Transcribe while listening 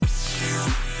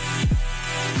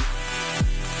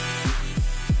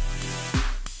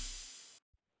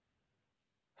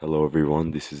Hello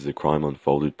everyone, this is the Crime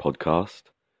Unfolded podcast.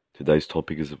 Today's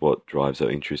topic is what drives our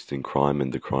interest in crime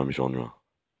and the crime genre.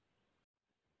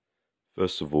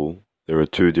 First of all, there are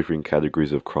two different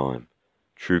categories of crime,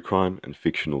 true crime and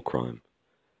fictional crime.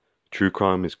 True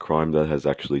crime is crime that has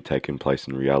actually taken place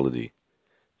in reality.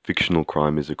 Fictional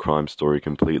crime is a crime story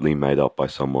completely made up by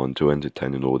someone to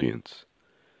entertain an audience.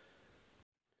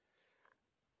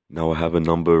 Now I have a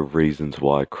number of reasons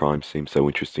why crime seems so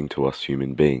interesting to us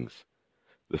human beings.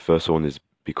 The first one is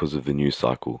because of the news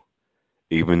cycle.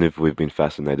 Even if we've been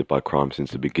fascinated by crime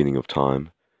since the beginning of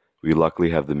time, we likely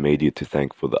have the media to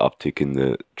thank for the uptick in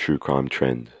the true crime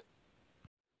trend.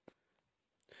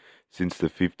 Since the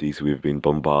 50s, we've been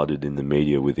bombarded in the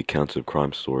media with accounts of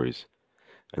crime stories,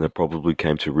 and it probably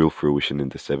came to real fruition in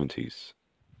the 70s.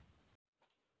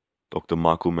 Dr.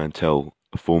 Michael Mantell,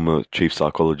 a former chief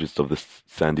psychologist of the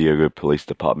San Diego Police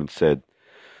Department, said,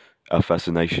 "Our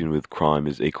fascination with crime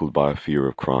is equaled by a fear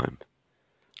of crime."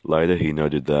 Later, he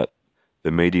noted that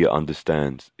the media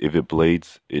understands if it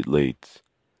bleeds, it leads,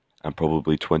 and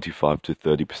probably 25 to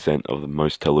 30% of the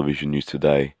most television news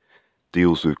today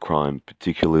deals with crime,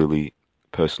 particularly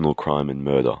personal crime and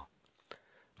murder.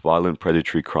 Violent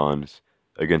predatory crimes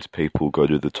against people go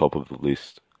to the top of the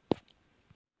list.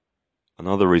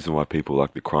 Another reason why people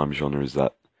like the crime genre is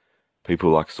that people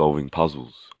like solving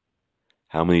puzzles.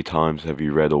 How many times have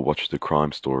you read or watched a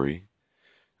crime story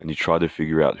and you try to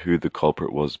figure out who the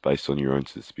culprit was based on your own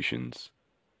suspicions?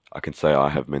 I can say I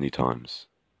have many times.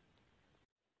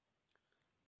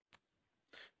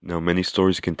 Now, many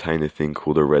stories contain a thing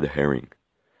called a red herring.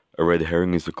 A red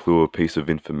herring is a clue or piece of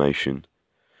information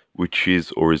which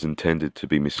is or is intended to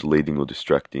be misleading or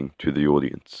distracting to the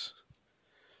audience.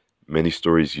 Many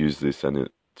stories use this and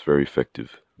it's very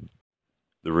effective.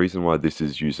 The reason why this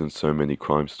is used in so many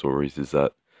crime stories is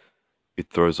that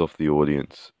it throws off the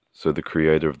audience, so the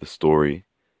creator of the story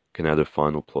can add a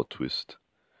final plot twist.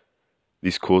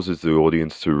 This causes the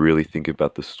audience to really think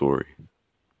about the story.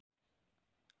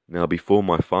 Now, before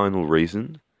my final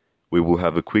reason, we will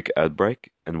have a quick ad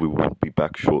break and we will be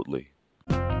back shortly.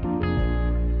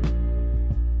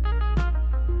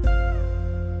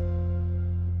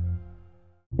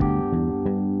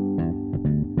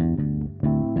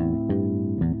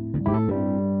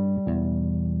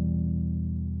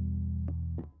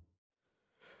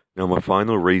 Now, my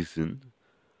final reason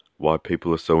why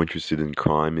people are so interested in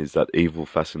crime is that evil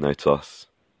fascinates us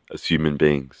as human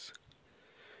beings.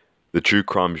 The true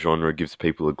crime genre gives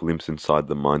people a glimpse inside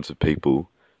the minds of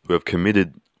people who have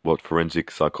committed what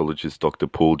forensic psychologist Dr.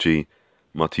 Paul G.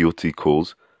 Mattioli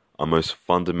calls a most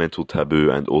fundamental taboo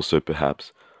and also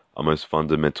perhaps a most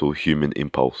fundamental human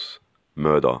impulse: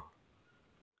 murder.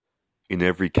 In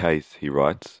every case, he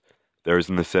writes, there is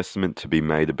an assessment to be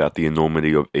made about the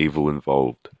enormity of evil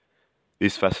involved.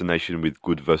 This fascination with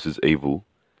good versus evil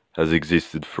has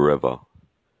existed forever.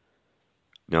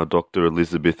 Now, Dr.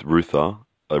 Elizabeth Ruther,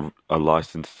 a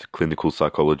licensed clinical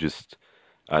psychologist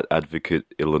at Advocate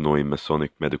Illinois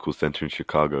Masonic Medical Center in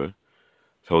Chicago,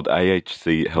 told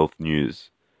AHC Health News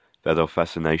that our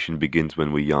fascination begins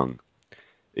when we're young.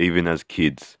 Even as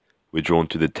kids, we're drawn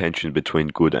to the tension between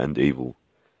good and evil,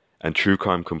 and true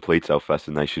crime completes our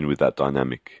fascination with that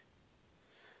dynamic.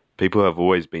 People have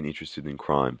always been interested in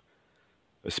crime,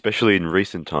 especially in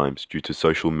recent times due to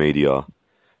social media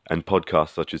and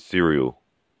podcasts such as Serial.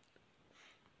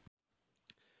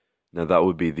 Now that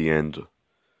would be the end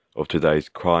of today's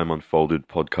Crime Unfolded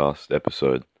podcast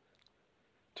episode.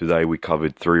 Today we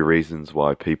covered 3 reasons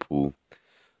why people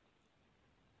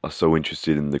are so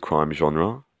interested in the crime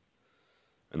genre,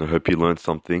 and I hope you learned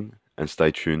something and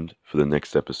stay tuned for the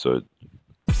next episode.